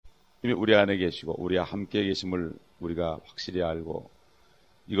이미 우리 안에 계시고 우리와 함께 계심을 우리가 확실히 알고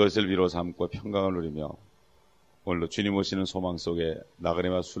이것을 위로 삼고 평강을 누리며 오늘도 주님 오시는 소망 속에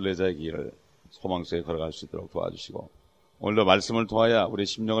나그네와 순례자의 길을 소망 속에 걸어갈 수 있도록 도와주시고 오늘도 말씀을 통하여 우리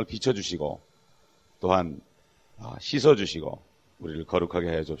심령을 비춰주시고 또한 씻어주시고 우리를 거룩하게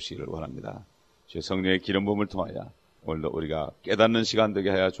해 주시기를 원합니다. 주의 성령의 기름 부음을 통하여 오늘도 우리가 깨닫는 시간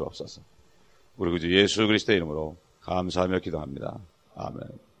되게 하여 주옵소서. 우리 구주 예수 그리스도의 이름으로 감사하며 기도합니다. 아멘.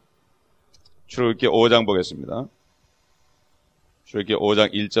 출애굽기 5장 보겠습니다. 출애굽기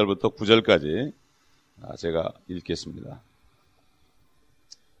 5장 1절부터 9절까지 제가 읽겠습니다.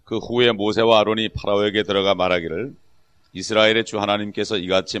 그 후에 모세와 아론이 파라오에게 들어가 말하기를 이스라엘의 주 하나님께서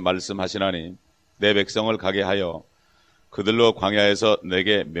이같이 말씀하시나니 내 백성을 가게 하여 그들로 광야에서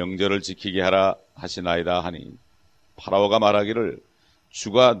내게 명절을 지키게 하라 하시나이다 하니 파라오가 말하기를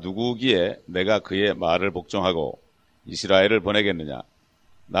주가 누구기에 내가 그의 말을 복종하고 이스라엘을 보내겠느냐.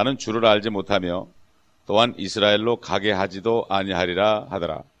 나는 주를 알지 못하며 또한 이스라엘로 가게 하지도 아니하리라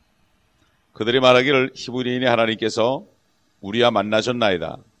하더라. 그들이 말하기를 히브리인의 하나님께서 우리와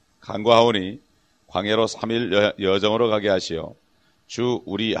만나셨나이다. 간구하오니 광야로 3일 여정으로 가게 하시어 주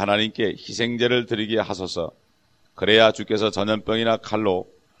우리 하나님께 희생제를 드리게 하소서. 그래야 주께서 전염병이나 칼로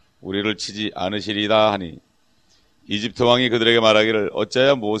우리를 치지 않으시리다 하니 이집트 왕이 그들에게 말하기를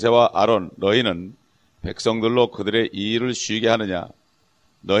어찌하여 모세와 아론 너희는 백성들로 그들의 이 일을 쉬게 하느냐.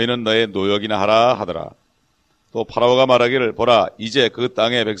 너희는 너의 노역이나 하라 하더라. 또 파라오가 말하기를 보라 이제 그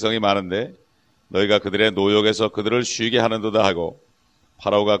땅에 백성이 많은데 너희가 그들의 노역에서 그들을 쉬게 하는도다 하고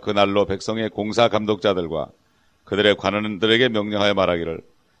파라오가 그날로 백성의 공사 감독자들과 그들의 관원들에게 명령하여 말하기를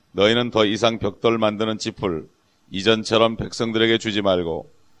너희는 더 이상 벽돌 만드는 짚을 이전처럼 백성들에게 주지 말고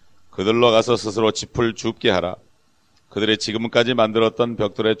그들로 가서 스스로 짚을 줍게 하라. 그들이 지금까지 만들었던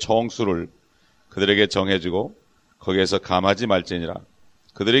벽돌의 총수를 그들에게 정해주고 거기에서 감하지 말지니라.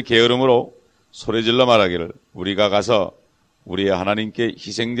 그들이 게으름으로 소리질러 말하기를 우리가 가서 우리의 하나님께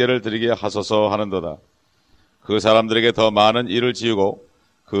희생제를 드리게 하소서 하는도다. 그 사람들에게 더 많은 일을 지우고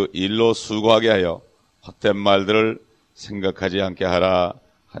그 일로 수고하게 하여 헛된 말들을 생각하지 않게 하라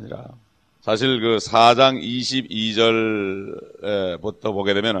하니라. 사실 그 4장 22절부터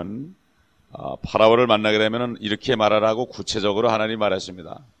보게 되면은 파라오를 만나게 되면은 이렇게 말하라고 구체적으로 하나님이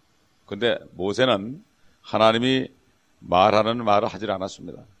말했습니다. 근데 모세는 하나님이 말하는 말을 하질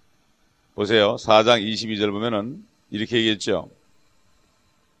않았습니다. 보세요. 4장 22절 보면은 이렇게 얘기했죠.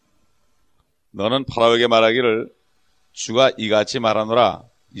 너는 파라오에게 말하기를 주가 이같이 말하노라.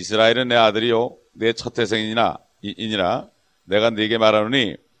 이스라엘은 내 아들이요 내 첫 태생이니라. 내가 네게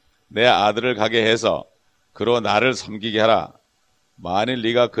말하노니 내 아들을 가게 해서 그로 나를 섬기게 하라. 만일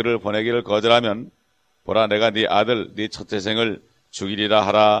네가 그를 보내기를 거절하면 보라 내가 네 아들 네 첫 태생을 죽이리라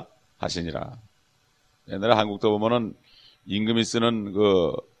하라 하시니라. 옛날에 한국도 보면은 임금이 쓰는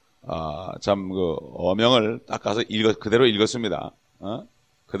어명을 딱 가서 그대로 읽었습니다.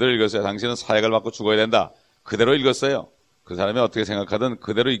 그대로 읽었어요. 당신은 사역을 받고 죽어야 된다. 그대로 읽었어요. 그 사람이 어떻게 생각하든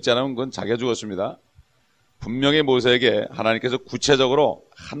그대로 읽지 않으면 그건 자기가 죽었습니다. 분명히 모세에게 하나님께서 구체적으로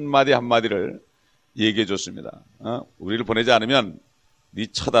한마디 한마디를 얘기해 줬습니다. 우리를 보내지 않으면 네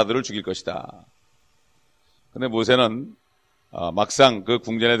첫 아들을 죽일 것이다. 근데 모세는 막상 그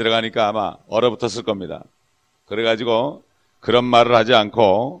궁전에 들어가니까 아마 얼어붙었을 겁니다. 그래가지고 그런 말을 하지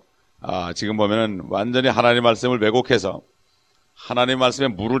않고 지금 보면은 완전히 하나님 말씀을 왜곡해서 하나님 말씀에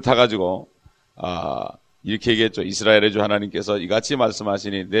물을 타가지고 이렇게 얘기했죠. 이스라엘의 주 하나님께서 이같이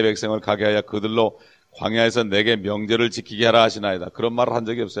말씀하시니 내 백성을 가게 하여 그들로 광야에서 내게 명절을 지키게 하라 하시나이다. 그런 말을 한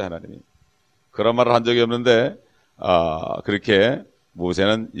적이 없어요. 하나님이. 그런 말을 한 적이 없는데 그렇게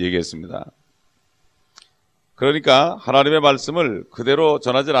모세는 얘기했습니다. 그러니까 하나님의 말씀을 그대로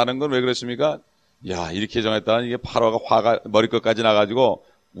전하지 않은 건 왜 그렇습니까? 야 이렇게 정했다는 이게 파라오가 화가 머리끝까지 나가지고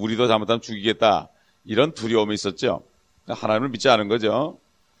우리도 잘못하면 죽이겠다. 이런 두려움이 있었죠. 하나님을 믿지 않은 거죠.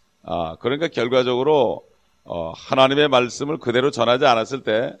 그러니까 결과적으로 하나님의 말씀을 그대로 전하지 않았을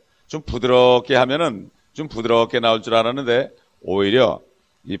때 좀 부드럽게 하면은 좀 부드럽게 나올 줄 알았는데 오히려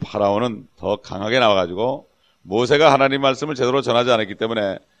이 파라오는 더 강하게 나와가지고 모세가 하나님 말씀을 제대로 전하지 않았기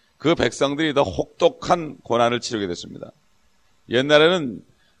때문에 그 백성들이 더 혹독한 고난을 치르게 됐습니다. 옛날에는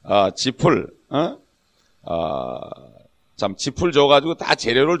짚을 짚을 줘가지고 다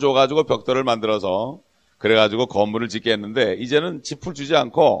재료를 줘가지고 벽돌을 만들어서 그래가지고 건물을 짓게 했는데 이제는 짚을 주지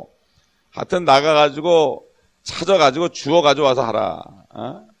않고 하여튼 나가가지고 찾아가지고 주워가지고 와서 하라.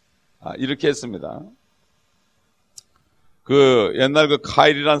 이렇게 했습니다. 그 옛날 그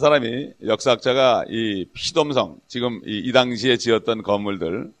카일이라는 사람이 역사학자가 이 피돔성 지금 이 당시에 지었던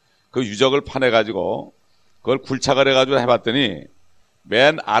건물들 그 유적을 파내가지고 그걸 굴착을 해가지고 해봤더니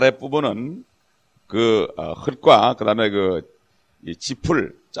맨 아랫부분은 그 흙과 그 다음에 이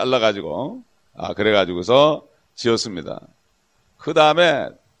짚을 잘라가지고 그래가지고서 지었습니다. 그 다음에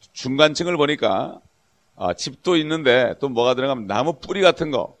중간층을 보니까 집도 있는데 또 뭐가 들어가면 나무 뿌리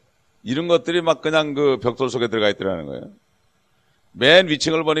같은 거 이런 것들이 막 그냥 그 벽돌 속에 들어가 있더라는 거예요. 맨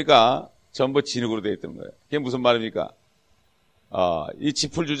위층을 보니까 전부 진흙으로 되어 있던 거예요. 그게 무슨 말입니까? 이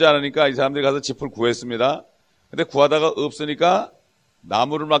짚을 주지 않으니까 이 사람들이 가서 짚을 구했습니다. 근데 구하다가 없으니까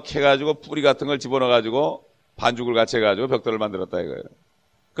나무를 막 캐가지고 뿌리 같은 걸 집어넣어가지고 반죽을 같이 해가지고 벽돌을 만들었다 이거예요.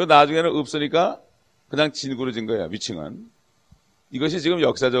 그 나중에는 없으니까 그냥 진흙으로 진 거예요. 위층은. 이것이 지금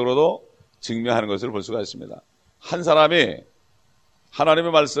역사적으로도 증명하는 것을 볼 수가 있습니다. 한 사람이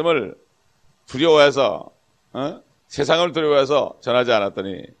하나님의 말씀을 두려워해서 세상을 두려워해서 전하지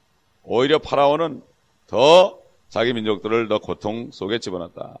않았더니 오히려 파라오는 더 자기 민족들을 더 고통 속에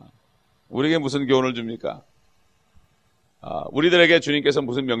집어넣었다. 우리에게 무슨 교훈을 줍니까? 우리들에게 주님께서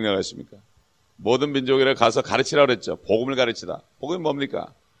무슨 명령을 했습니까? 모든 민족에 가서 가르치라고 그랬죠. 복음을 가르치다. 복음이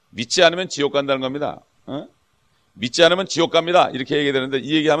뭡니까? 믿지 않으면 지옥 간다는 겁니다. 믿지 않으면 지옥 갑니다. 이렇게 얘기되는데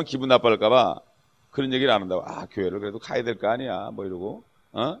이 얘기하면 기분 나빠할까봐 그런 얘기를 안 한다고. 교회를 그래도 가야 될 거 아니야. 뭐 이러고.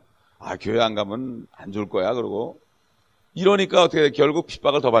 교회 안 가면 안 좋을 거야. 그러고. 이러니까 어떻게 돼? 결국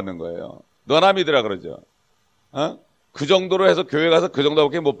핍박을 더 받는 거예요. 너나 믿으라 그러죠. 그 정도로 해서 교회 가서 그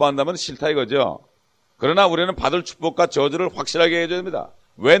정도밖에 못 받는다면 싫다 이거죠. 그러나 우리는 받을 축복과 저주를 확실하게 해줘야 됩니다.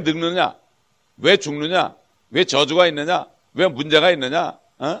 왜 늙느냐? 왜 죽느냐? 왜 저주가 있느냐? 왜 문제가 있느냐?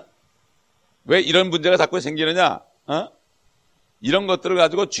 왜 이런 문제가 자꾸 생기느냐? 이런 것들을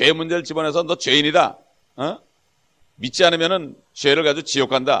가지고 죄 문제를 집어내서 너 죄인이다. 믿지 않으면은 죄를 가지고 지옥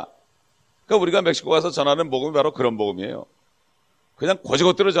간다. 그러니까 우리가 멕시코 가서 전하는 복음이 바로 그런 복음이에요. 그냥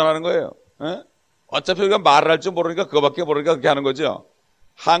고지것대로 전하는 거예요. 어차피 우리가 말을 할 줄 모르니까 그거밖에 모르니까 그렇게 하는 거죠.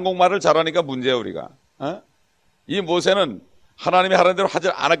 한국말을 잘하니까 문제예요 우리가. 이 모세는 하나님이 하라는 대로 하지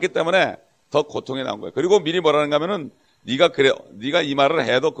않았기 때문에 더 고통이 나온 거예요. 그리고 미리 뭐라는가 하면은 네가 이 말을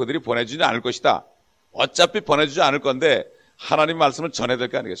해도 그들이 보내주지 않을 것이다. 어차피 보내주지 않을 건데 하나님 말씀을 전해야 될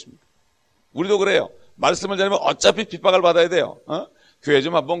거 아니겠습니까? 우리도 그래요. 말씀을 전하면 어차피 핍박을 받아야 돼요. 교회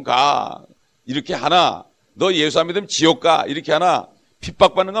좀 한번 가. 이렇게 하나. 너 예수 안 믿으면 지옥 가. 이렇게 하나.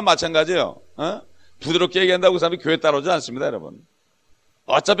 핍박받는 건 마찬가지예요. 부드럽게 얘기한다고 그 사람이 교회 따라오지 않습니다, 여러분.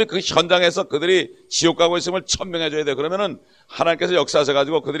 어차피 그 현장에서 그들이 지옥 가고 있음을 천명해줘야 돼요. 그러면은 하나님께서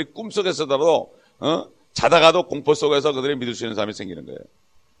역사하셔가지고 그들이 꿈속에서도 자다가도 공포 속에서 그들이 믿을 수 있는 사람이 생기는 거예요.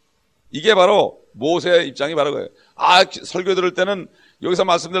 이게 바로 모세의 입장이 바로 그거예요. 설교 들을 때는 여기서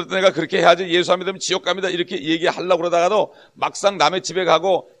말씀 들을 때 내가 그렇게 해야지 예수 안 믿으면 지옥 갑니다. 이렇게 얘기하려고 그러다가도 막상 남의 집에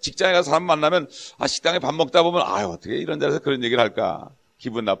가고 직장에 가서 사람 만나면 식당에 밥 먹다 보면 어떻게 이런 데서 그런 얘기를 할까.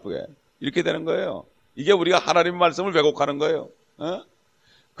 기분 나쁘게. 이렇게 되는 거예요. 이게 우리가 하나님의 말씀을 왜곡하는 거예요.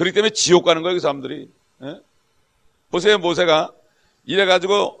 그렇기 때문에 지옥 가는 거예요, 그 사람들이. 보세요, 모세가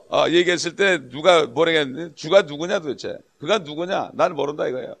이래가지고 얘기했을 때 누가 뭐라겠는데 주가 누구냐 도대체. 그가 누구냐? 난 모른다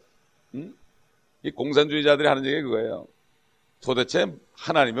이거예요. 이 공산주의자들이 하는 얘기 그거예요. 도대체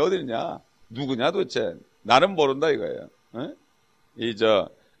하나님이 어디 있냐? 누구냐 도대체. 나는 모른다 이거예요.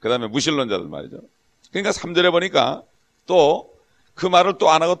 그 다음에 무신론자들 말이죠. 그러니까 3절에 보니까 또 그 말을 또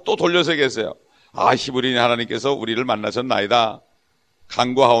안 하고 또 돌려서 얘기했어요. 히브리인 하나님께서 우리를 만나셨나이다.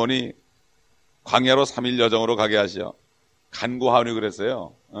 간구하오니 광야로 3일 여정으로 가게 하시오. 간구하오니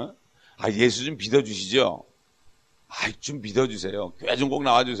그랬어요. 예수 좀 믿어주시죠. 좀 믿어주세요. 교회 좀 꼭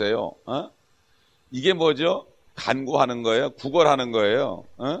나와주세요. 이게 뭐죠? 간구하는 거예요. 구걸하는 거예요.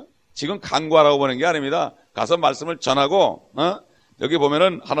 지금 간구하라고 보는 게 아닙니다. 가서 말씀을 전하고 여기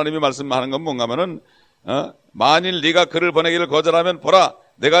보면은 하나님이 말씀하는 건 뭔가 하면은 만일 네가 그를 보내기를 거절하면 보라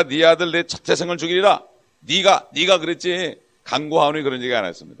내가 네 아들 내 첫 태생을 죽이리라. 네가 그랬지. 간구하오니 그런 얘기 안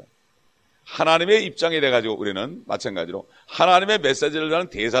했습니다. 하나님의 입장이 돼가지고 우리는 마찬가지로 하나님의 메시지를 하는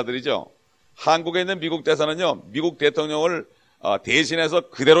대사들이죠. 한국에 있는 미국 대사는요, 미국 대통령을 대신해서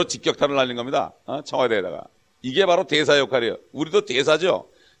그대로 직격탄을 날린 겁니다. 청와대에다가. 이게 바로 대사 역할이에요. 우리도 대사죠.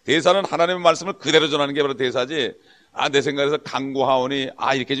 대사는 하나님의 말씀을 그대로 전하는 게 바로 대사지. 내 생각에서 간구하오니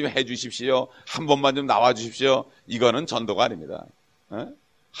이렇게 좀 해주십시오. 한 번만 좀 나와주십시오. 이거는 전도가 아닙니다.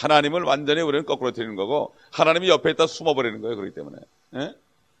 하나님을 완전히 우리는 거꾸로 드리는 거고 하나님이 옆에 있다 숨어버리는 거예요.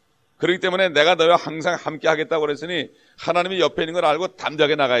 그렇기 때문에 내가 너와 항상 함께 하겠다고 그랬으니 하나님이 옆에 있는 걸 알고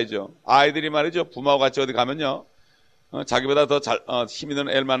담대하게 나가야죠. 아이들이 말이죠. 부모하고 같이 어디 가면요. 자기보다 더 힘 있는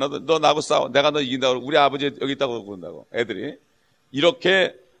애를 만나도 너 나하고 싸워. 내가 너 이긴다고. 우리 아버지 여기 있다고 그런다고. 애들이.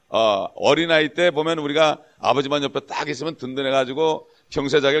 이렇게 어린아이 때 보면 우리가 아버지만 옆에 딱 있으면 든든해가지고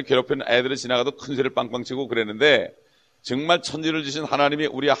평소에 자기를 괴롭히는 애들을 지나가도 큰 소리를 빵빵 치고 그랬는데 정말 천지를 주신 하나님이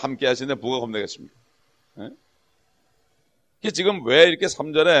우리와 함께 하시는데 뭐가 겁나겠습니까? 지금 왜 이렇게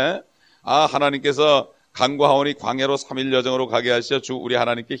 3절에 하나님께서 간구하오니 광야로 3일 여정으로 가게 하시어 주 우리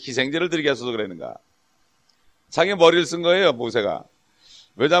하나님께 희생제를 드리게 하소서 그랬는가? 자기 머리를 쓴 거예요, 모세가.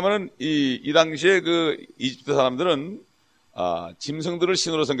 왜냐하면은 이 당시에 그 이집트 사람들은 짐승들을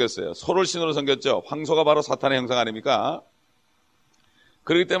신으로 섬겼어요. 소를 신으로 섬겼죠. 황소가 바로 사탄의 형상 아닙니까?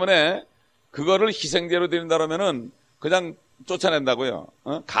 그렇기 때문에 그거를 희생제로 드린다면은 그냥 쫓아낸다고요.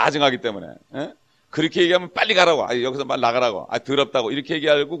 가증하기 때문에. 그렇게 얘기하면 빨리 가라고. 여기서 말 나가라고. 더럽다고. 이렇게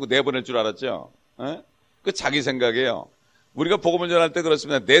얘기하고 내보낼 줄 알았죠. 그 자기 생각이에요. 우리가 복음을 전할 때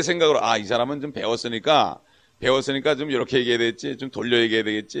그렇습니다. 내 생각으로 이 사람은 좀 배웠으니까 좀 이렇게 얘기해야 되겠지. 좀 돌려 얘기해야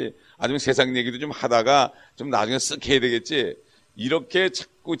되겠지. 아니면 세상 얘기도 좀 하다가 좀 나중에 쓱 해야 되겠지. 이렇게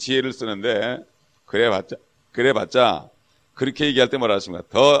자꾸 지혜를 쓰는데 그래봤자 그렇게 얘기할 때 뭐라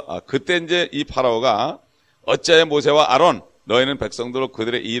하십니까? 그때 이제 이 파라오가 어찌하여 모세와 아론 너희는 백성들로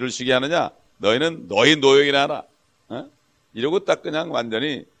그들의 일을 쉬게 하느냐? 너희는 너희 노역이나 하라. 이러고 딱 그냥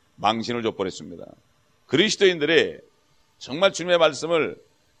완전히 망신을 줘버렸습니다. 그리스도인들이 정말 주님의 말씀을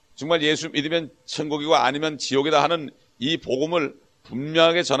정말 예수 믿으면 천국이고 아니면 지옥이다 하는 이 복음을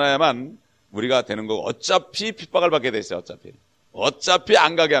분명하게 전해야만 우리가 되는 거고, 어차피 핍박을 받게 돼 있어요. 어차피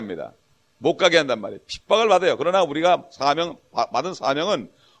안 가게 합니다. 못 가게 한단 말이에요. 핍박을 받아요. 그러나 우리가 받은 사명은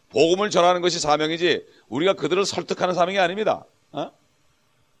복음을 전하는 것이 사명이지 우리가 그들을 설득하는 사명이 아닙니다.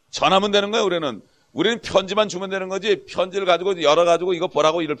 전하면 되는 거예요. 우리는 편지만 주면 되는 거지 편지를 가지고 열어가지고 이거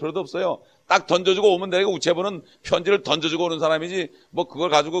보라고 이럴 필요도 없어요. 딱 던져주고 오면 되고, 우체부는 편지를 던져주고 오는 사람이지 뭐 그걸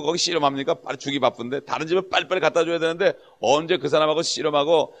가지고 거기 씨름합니까? 빨리 주기 바쁜데 다른 집에 빨리빨리 갖다 줘야 되는데 언제 그 사람하고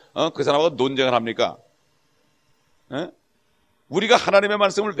씨름하고 그 사람하고 논쟁을 합니까? 우리가 하나님의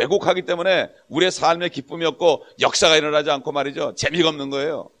말씀을 왜곡하기 때문에 우리의 삶에 기쁨이 없고 역사가 일어나지 않고 말이죠. 재미가 없는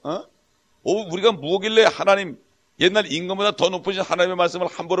거예요. 우리가 뭐길래 하나님, 옛날 임금보다 더 높으신 하나님의 말씀을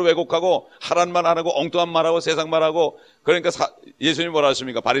함부로 왜곡하고 하란만 안 하고 엉뚱한 말하고 세상 말하고. 그러니까 예수님이 뭐라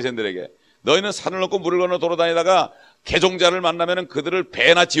하십니까? 바리새인들에게 너희는 산을 넘고 물을 건너 돌아다니다가 개종자를 만나면 그들을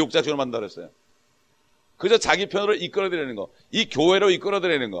배나 지옥자처럼 만든다 그랬어요. 그저 자기 편으로 이끌어드리는 거, 이 교회로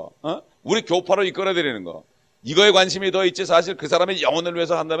이끌어드리는 거, 우리 교파로 이끌어드리는 거, 이거에 관심이 더 있지. 사실 그 사람의 영혼을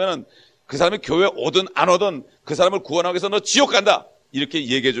위해서 한다면 그 사람이 교회 오든 안 오든 그 사람을 구원하기 위해서 너 지옥 간다 이렇게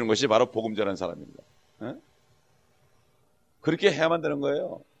얘기해 주는 것이 바로 복음 전하는 사람입니다. 그렇게 해야만 되는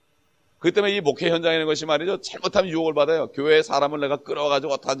거예요. 그렇기 때문에 이 목회 현장에 있는 것이 말이죠, 잘못하면 유혹을 받아요. 교회에 사람을 내가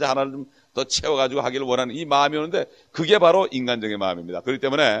끌어가지고 어떤지 하나를 좀 더 채워가지고 하기를 원하는 이 마음이 오는데 그게 바로 인간적인 마음입니다. 그렇기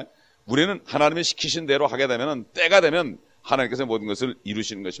때문에 우리는 하나님이 시키신 대로 하게 되면 때가 되면 하나님께서 모든 것을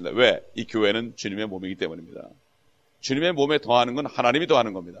이루시는 것입니다. 왜? 이 교회는 주님의 몸이기 때문입니다. 주님의 몸에 더하는 건 하나님이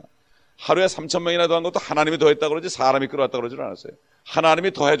더하는 겁니다. 하루에 3,000명이나 더한 것도 하나님이 더했다고 그러지 사람이 끌어왔다고 그러지 않았어요.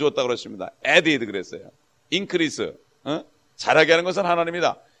 하나님이 더해 주었다고 그랬습니다. added 그랬어요. increase. 잘하게 하는 것은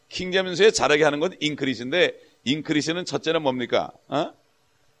하나님이다. 킹제임스에 잘하게 하는 건 increase인데, increase는 첫째는 뭡니까?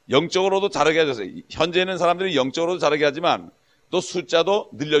 영적으로도 잘하게 하셨어요. 현재 있는 사람들이 영적으로도 잘하게 하지만 또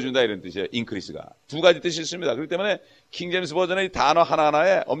숫자도 늘려준다 이런 뜻이에요. increase가 두 가지 뜻이 있습니다. 그렇기 때문에 킹제임스 버전의 이 단어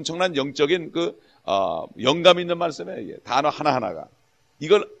하나하나에 엄청난 영적인 영감 있는 말씀이에요. 이게 단어 하나하나가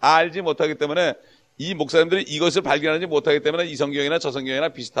이걸 알지 못하기 때문에 이 목사님들이 이것을 발견하지 못하기 때문에 이 성경이나 저 성경이나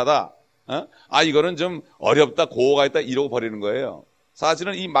비슷하다. 이거는 좀 어렵다, 고어가 있다 이러고 버리는 거예요.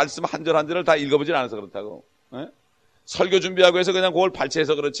 사실은 이 말씀 한 절 한 절을 다 읽어보질 않아서 그렇다고. 설교 준비하고 해서 그냥 그걸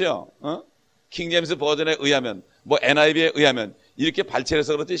발췌해서 그렇지요. 킹제임스 버전에 의하면, NIV에 의하면 이렇게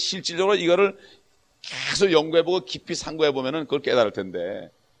발췌해서 그렇지 실질적으로 이거를 계속 연구해보고 깊이 상고해보면은 그걸 깨달을 텐데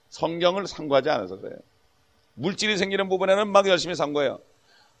성경을 상고하지 않아서 그래요. 물질이 생기는 부분에는 막 열심히 상고해요.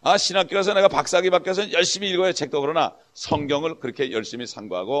 신학교에서 내가 박사학위 받겨서 열심히 읽어야 책도, 그러나 성경을 그렇게 열심히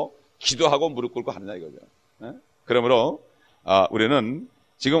상고하고 기도하고 무릎 꿇고 하느냐 이거죠. 그러므로 우리는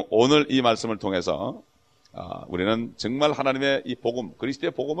지금 오늘 이 말씀을 통해서 우리는 정말 하나님의 이 복음,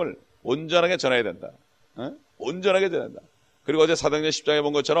 그리스도의 복음을 온전하게 전해야 된다. 온전하게 전해야 된다. 그리고 어제 사도행전 10장에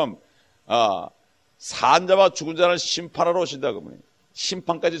본 것처럼 산자와 죽은 자를 심판하러 오신다. 그분이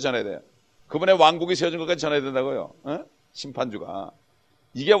심판까지 전해야 돼요. 그분의 왕국이 세워진 것까지 전해야 된다고요. 심판주가.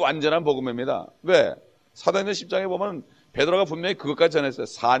 이게 완전한 복음입니다. 왜? 사도행전 10장에 보면 베드로가 분명히 그것까지 전했어요.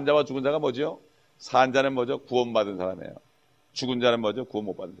 산자와 죽은 자가 뭐죠? 산자는 뭐죠? 구원받은 사람이에요. 죽은 자는 뭐죠? 구원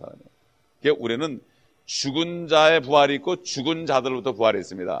못 받은 사람이에요. 그러니까 우리는 죽은 자의 부활이 있고 죽은 자들로부터 부활이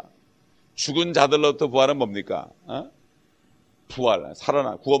있습니다. 죽은 자들로부터 부활은 뭡니까? 부활,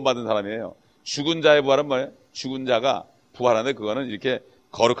 살아나 구원받은 사람이에요. 죽은 자의 부활은 뭐예요? 죽은 자가 부활하는데 그거는 이렇게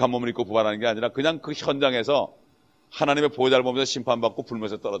거룩한 몸을 입고 부활하는 게 아니라 그냥 그 현장에서 하나님의 보호자를 보면서 심판받고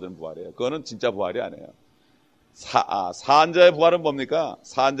불면서 떨어지는 부활이에요. 그거는 진짜 부활이 아니에요. 사한자의 부활은 뭡니까?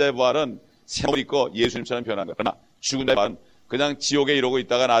 사한자의 부활은 새 옷을 입고 예수님처럼 변한 거예요. 그러나 죽은 자의 부활은 그냥 지옥에 이러고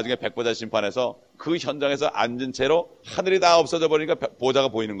있다가 나중에 백보자 심판에서 그 현장에서 앉은 채로 하늘이 다 없어져 버리니까 보좌가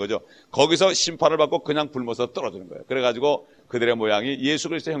보이는 거죠. 거기서 심판을 받고 그냥 굶어서 떨어지는 거예요. 그래가지고 그들의 모양이 예수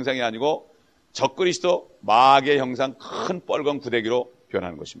그리스도의 형상이 아니고 적그리스도 마귀의 형상 큰 뻘건 구데기로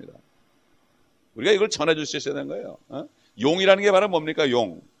변하는 것입니다. 우리가 이걸 전해줄 수 있어야 되는 거예요. 용이라는 게 바로 뭡니까?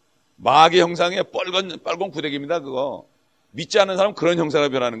 용. 마귀의 형상의 빨간 구데기입니다. 그거. 믿지 않는 사람은 그런 형상으로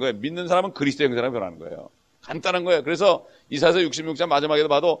변하는 거예요. 믿는 사람은 그리스도의 형상으로 변하는 거예요. 간단한 거예요. 그래서 이사야서 66장 마지막에도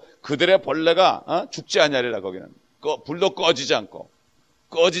봐도 그들의 벌레가 죽지 않냐리라. 거기는 불도 꺼지지 않고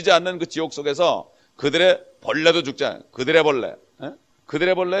꺼지지 않는 그 지옥 속에서 그들의 벌레도 죽지 않아요. 그들의 벌레.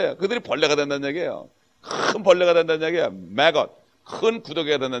 그들의 벌레예요. 그들이 벌레가 된다는 얘기예요. 큰 벌레가 된다는 얘기예요. 매것. 큰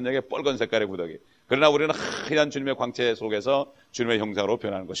구더기가 된다는 얘기예요. 빨간 색깔의 구더기. 그러나 우리는 하얀 주님의 광채 속에서 주님의 형상으로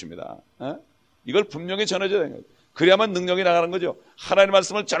변하는 것입니다. 이걸 분명히 전해줘야 되는 거예요. 그래야만 능력이 나가는 거죠. 하나님의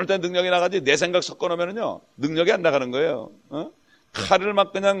말씀을 전할 때 능력이 나가지 내 생각 섞어놓으면요 능력이 안 나가는 거예요. 칼을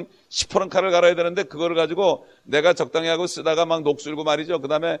막 그냥 시퍼런 칼을 갈아야 되는데 그거를 가지고 내가 적당히 하고 쓰다가 막 녹슬고 말이죠. 그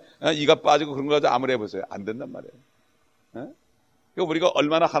다음에 이가 빠지고 그런 거 가지고 아무리 해보세요. 안 된단 말이에요. 그러니까 우리가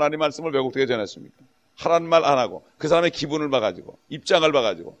얼마나 하나님 말씀을 왜곡되게 전했습니까? 하라는 말 안 하고 그 사람의 기분을 봐가지고 입장을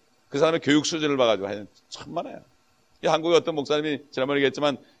봐가지고 그 사람의 교육 수준을 봐가지고 하여튼 천만에요. 한국의 어떤 목사님이 지난번에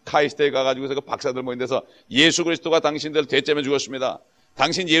얘기했지만 카이스트에 가가지고서 그 박사들 모인 데서 예수 그리스도가 당신들 되째면 죽었습니다.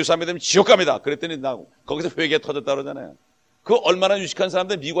 당신 예수 안 믿으면 지옥 갑니다. 그랬더니 나 거기서 회개 터졌다 그러잖아요. 그 얼마나 유식한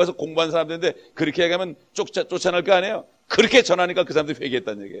사람들, 미국 와서 공부한 사람들인데 그렇게 얘기하면 쫓아낼 거 아니에요? 그렇게 전하니까 그 사람들이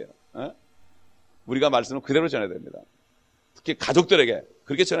회개했다는 얘기예요. 우리가 말씀을 그대로 전해야 됩니다. 특히 가족들에게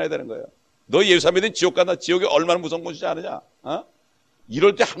그렇게 전해야 되는 거예요. 너 예수 안 믿으면 지옥 간다. 지옥이 얼마나 무서운 곳이지 않느냐?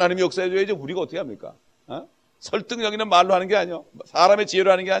 이럴 때 하나님이 역사해줘야지 우리가 어떻게 합니까? 설득력 있는 말로 하는 게 아니요. 사람의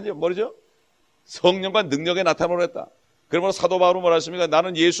지혜로 하는 게 아니요. 뭐죠? 성령과 능력에 나타나려 했다. 그러므로 사도 바울은 뭐라 했습니까?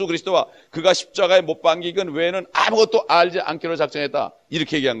 나는 예수 그리스도와 그가 십자가에 못 박힌 외에는 아무것도 알지 않기로 작정했다.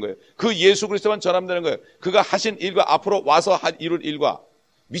 이렇게 얘기한 거예요. 그 예수 그리스도만 전하면 되는 거예요. 그가 하신 일과 앞으로 와서 이룰 일과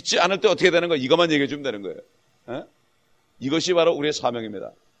믿지 않을 때 어떻게 되는 거 이것만 얘기해 주면 되는 거예요. 이것이 바로 우리의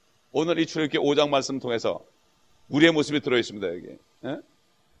사명입니다. 오늘 이 출애굽기 5장 말씀 통해서 우리의 모습이 들어있습니다. 여기.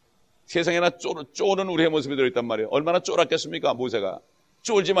 세상에나 쪼는 우리의 모습이 들어있단 말이에요. 얼마나 쫄았겠습니까? 모세가.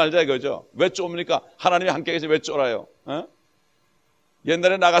 쫄지 말자 이거죠. 왜 좁니까? 하나님이 함께 계시 왜 쫄아요?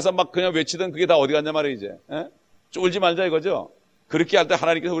 옛날에 나가서 막 그냥 외치던 그게 다 어디 갔냐 말이에요. 이제. 쫄지 말자 이거죠. 그렇게 할 때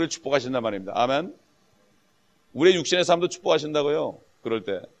하나님께서 우리를 축복하신단 말입니다. 아멘. 우리의 육신의 삶도 축복하신다고요. 그럴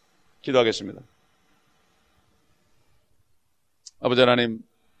때 기도하겠습니다. 아버지 하나님,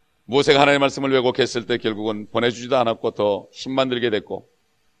 모세가 하나님의 말씀을 왜곡했을 때 결국은 보내주지도 않았고 더 힘만 들게 됐고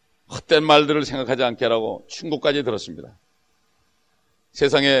헛된 말들을 생각하지 않게 하라고 충고까지 들었습니다.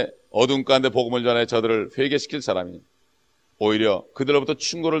 세상에 어두운 가운데 복음을 전해 저들을 회개시킬 사람이 오히려 그들로부터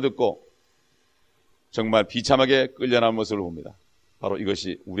충고를 듣고 정말 비참하게 끌려나온 모습을 봅니다. 바로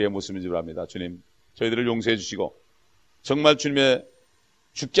이것이 우리의 모습인 줄 압니다. 주님, 저희들을 용서해 주시고 정말 주님의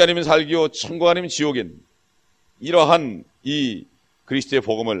죽지 않으면 살기요 천국 아니면 지옥인 이러한 이 그리스도의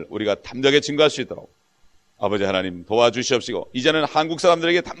복음을 우리가 담대하게 증거할 수 있도록 아버지 하나님 도와주시옵시고 이제는 한국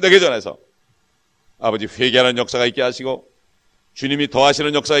사람들에게 담대하게 전해서 아버지 회개하는 역사가 있게 하시고 주님이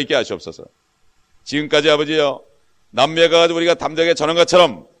더하시는 역사가 있게 하시옵소서. 지금까지 아버지여 남미에 가가지고 우리가 담대하게 전한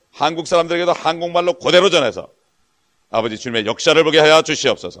것처럼 한국 사람들에게도 한국말로 그대로 전해서 아버지 주님의 역사를 보게 하여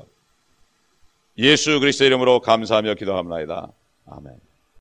주시옵소서. 예수 그리스도 이름으로 감사하며 기도합니다. 아멘.